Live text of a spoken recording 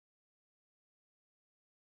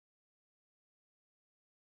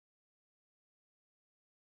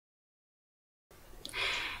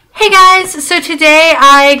Hey guys, so today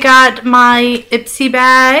I got my Ipsy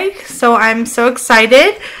bag, so I'm so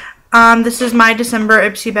excited. This is my December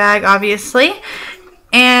Ipsy bag, obviously,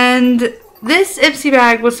 and this Ipsy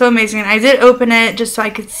bag was so amazing. I did open it just so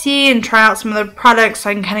I could see and try out some of the products,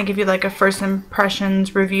 so I can kind of give you like a first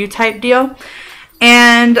impressions review type deal.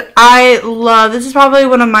 And I love, this is probably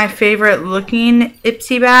one of my favorite looking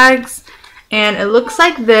Ipsy bags, and it looks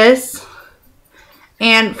like this.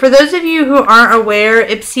 And for those of you who aren't aware,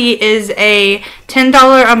 Ipsy is a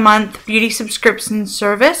 $10 a month beauty subscription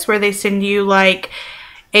service where they send you like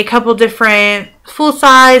a couple different full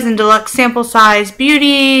size and deluxe sample size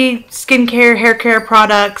beauty, skincare, hair care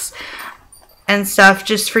products and stuff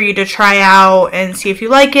just for you to try out and see if you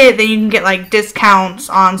like it. Then you can get like discounts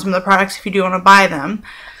on some of the products if you do want to buy them.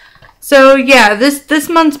 So yeah, this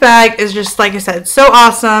month's bag is just, like I said, so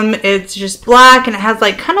awesome. It's just black and it has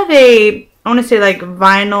like kind of a, I want to say like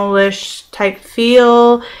vinyl-ish type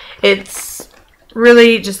feel. It's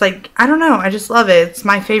really just like, I don't know, I just love it. It's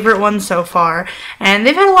my favorite one so far. And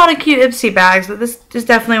they've had a lot of cute Ipsy bags, but this is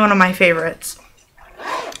definitely one of my favorites.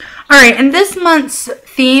 Alright, and this month's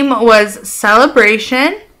theme was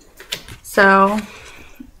celebration. So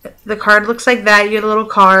the card looks like that. You get a little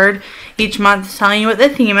card each month telling you what the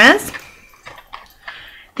theme is.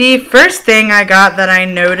 The first thing I got that I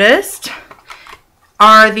noticed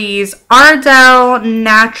are these Ardell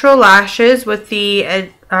natural lashes with the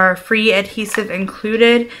free adhesive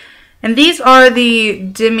included. And these are the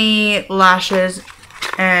Demi lashes.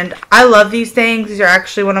 And I love these things. These are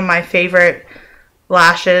actually one of my favorite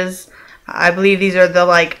lashes. I believe these are the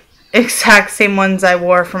like exact same ones I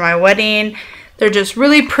wore for my wedding. They're just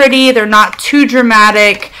really pretty. They're not too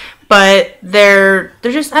dramatic, but they're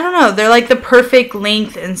just, I don't know, they're like the perfect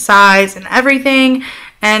length and size and everything.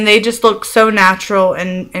 And they just look so natural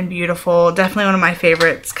and beautiful. Definitely one of my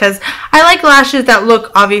favorites because I like lashes that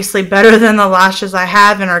look obviously better than the lashes I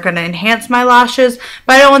have and are going to enhance my lashes,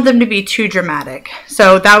 but I don't want them to be too dramatic.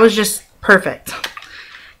 So that was just perfect.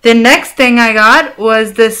 The next thing I got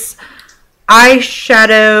was this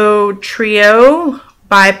eyeshadow trio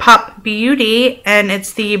by Pop Beauty, and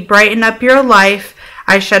it's the Brighten Up Your Life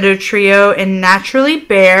eyeshadow trio in Naturally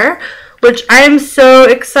Bare, which I am so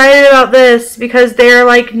excited about this because they're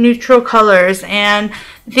like neutral colors, and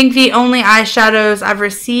I think the only eyeshadows I've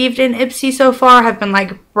received in Ipsy so far have been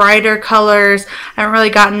like brighter colors. I haven't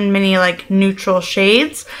really gotten many like neutral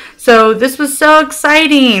shades, so this was so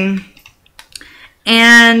exciting.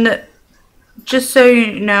 And just so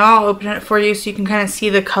you know, I'll open it for you so you can kind of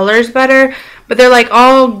see the colors better, but they're like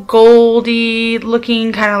all goldy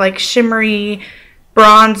looking, kind of like shimmery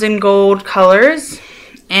bronze and gold colors.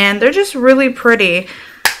 And they're just really pretty.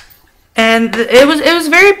 And it was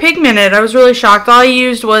very pigmented. I was really shocked. All I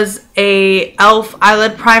used was a e.l.f.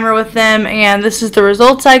 eyelid primer with them, and this is the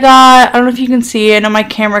results I got. I don't know if you can see it. I know my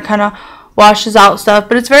camera kind of washes out stuff,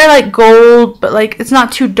 but it's very like gold, but like it's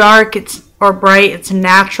not too dark or bright. It's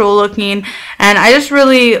natural looking, and I just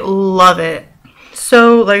really love it.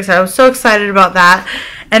 So like I said, I was so excited about that.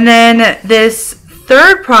 And then this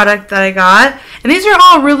third product that I got, and these are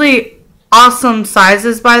all really awesome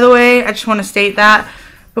sizes, by the way. I just want to state that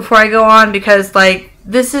before I go on, because like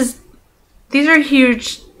these are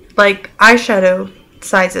huge like eyeshadow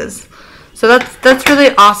sizes, so that's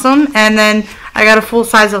really awesome. And then I got a full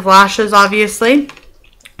size of lashes, obviously.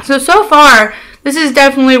 So far this is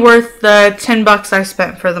definitely worth the $10 I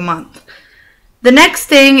spent for the month. The next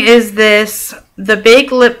thing is the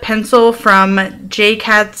Big Lip Pencil from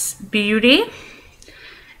J.Cats Beauty.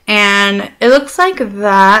 And it looks like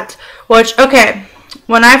that, which, okay,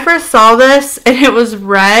 when I first saw this and it was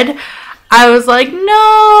red, I was like,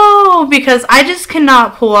 no, because I just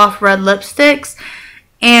cannot pull off red lipsticks.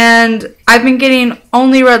 And I've been getting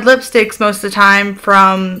only red lipsticks most of the time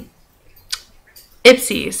from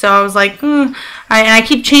Ipsy. So I was like, and I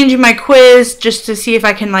keep changing my quiz just to see if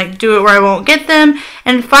I can like do it where I won't get them.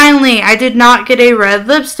 And finally, I did not get a red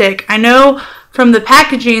lipstick. I know from the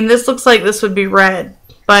packaging, this looks like this would be red.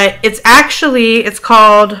 But it's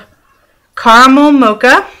called Caramel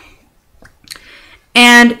Mocha,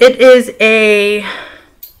 and it is a,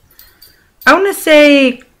 I want to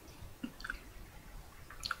say,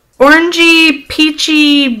 orangey,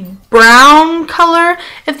 peachy, brown color,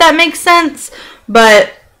 if that makes sense.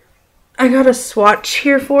 But I got a swatch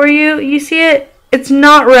here for you. You see it? It's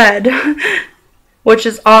not red, which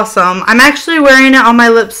is awesome. I'm actually wearing it on my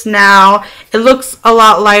lips now. It looks a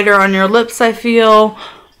lot lighter on your lips, I feel.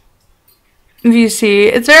 If you see,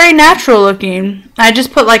 it's very natural looking. I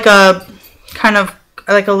just put like a kind of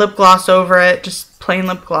like a lip gloss over it, just plain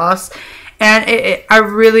lip gloss. And I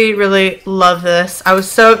really, really love this. I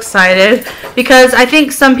was so excited because I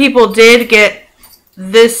think some people did get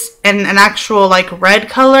this in an actual like red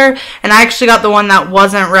color, and I actually got the one that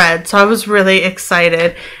wasn't red, so I was really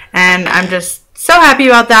excited, and I'm just so happy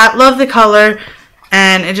about that. Love the color,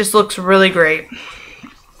 and it just looks really great.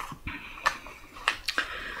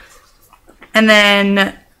 And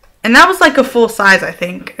that was like a full size, I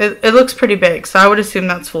think. It looks pretty big, so I would assume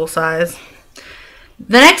that's full size.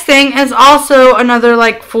 The next thing is also another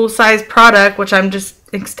like full size product, which I'm just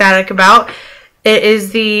ecstatic about. It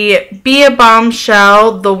is the Be a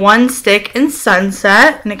Bombshell, the One Stick in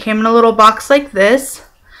Sunset, and it came in a little box like this.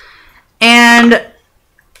 And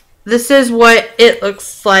this is what it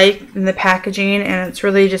looks like in the packaging, and it's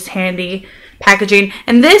really just handy packaging.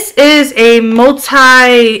 And this is a multi-use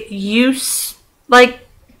like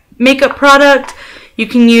makeup product. You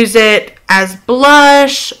can use it as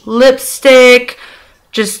blush, lipstick,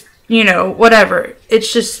 just, you know, whatever.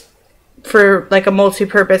 It's just for like a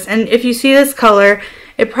multi-purpose. And if you see this color,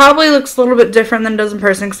 it probably looks a little bit different than it does in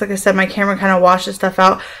person, because like I said, my camera kind of washes stuff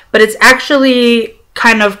out, but it's actually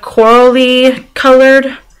kind of corally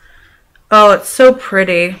colored. Oh, it's so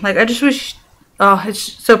pretty. Like, I just wish, oh, it's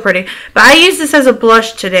so pretty. But I use this as a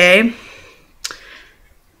blush today,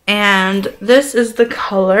 and this is the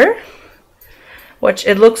color, which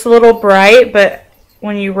it looks a little bright, but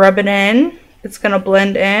when you rub it in, it's going to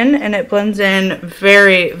blend in, and it blends in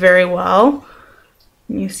very, very well.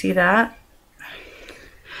 You see that?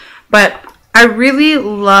 But I really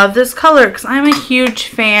love this color because I'm a huge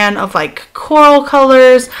fan of like coral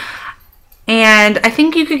colors, and I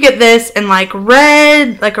think you could get this in like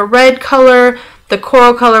red, like a red color, the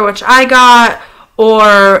coral color, which I got,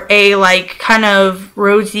 or a like kind of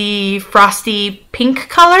rosy, frosty pink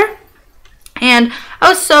color. And I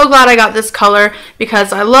was so glad I got this color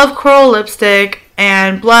because I love coral lipstick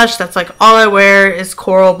and blush. That's like all I wear is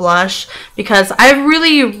coral blush because I have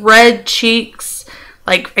really red cheeks.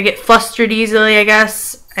 Like, I get flustered easily, I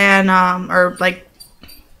guess. And, or like,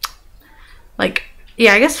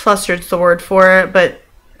 yeah, I guess flustered's the word for it. But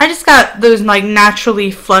I just got those like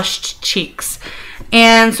naturally flushed cheeks.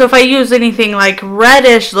 And so if I use anything like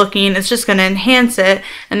reddish looking, it's just going to enhance it.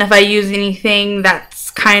 And if I use anything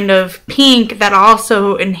that's kind of pink, that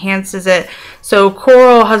also enhances it. So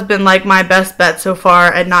coral has been like my best bet so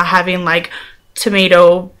far at not having like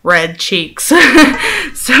tomato red cheeks.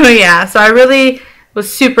 So yeah, so I really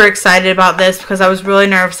was super excited about this because I was really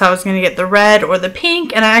nervous I was going to get the red or the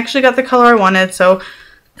pink, and I actually got the color I wanted. So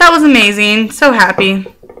that was amazing. So happy.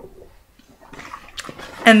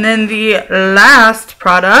 And then the last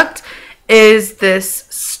product is this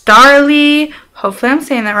Starly, hopefully I'm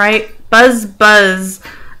saying that right, Buzz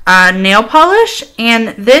nail polish. And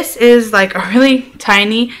this is like a really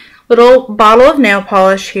tiny little bottle of nail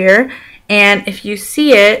polish here. And if you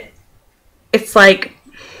see it, it's like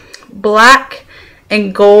black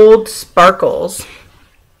and gold sparkles.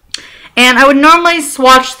 And I would normally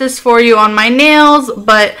swatch this for you on my nails,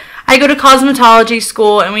 but I go to cosmetology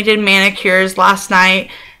school and we did manicures last night.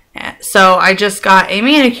 So I just got a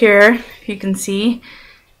manicure, if you can see.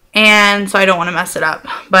 And so I don't want to mess it up.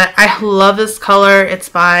 But I love this color. It's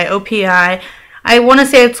by OPI. I want to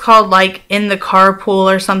say it's called like In the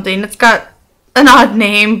Carpool or something. It's got an odd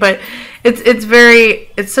name, but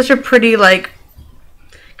it's such a pretty, like,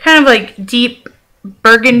 kind of like deep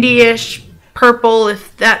burgundy-ish purple,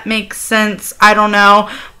 if that makes sense. I don't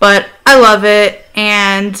know, but I love it,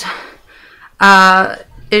 and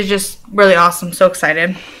it's just really awesome. So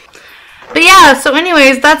excited. But yeah, so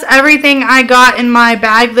anyways, that's everything I got in my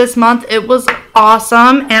bag this month. It was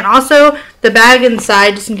awesome. And also the bag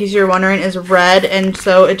inside, just in case you're wondering, is red, and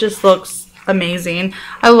so it just looks amazing.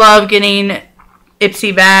 I love getting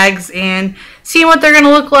Ipsy bags and seeing what they're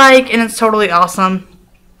gonna look like, and it's totally awesome.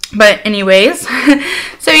 But anyways,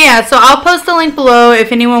 so yeah, so I'll post the link below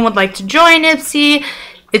if anyone would like to join Ipsy.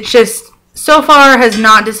 It's just, so far, has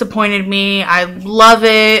not disappointed me. I love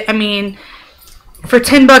it. I mean, for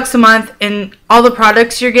 $10 a month and all the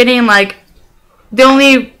products you're getting, like, the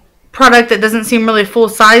only product that doesn't seem really full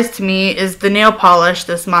size to me is the nail polish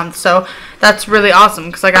this month. So that's really awesome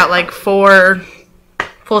because I got like 4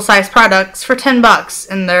 full size products for $10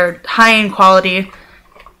 and they're high end quality.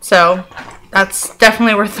 So that's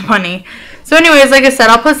definitely worth the money. So anyways, like I said,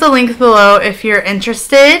 I'll post the link below if you're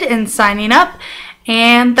interested in signing up.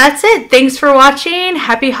 And that's it. Thanks for watching.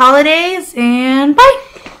 Happy holidays, and bye.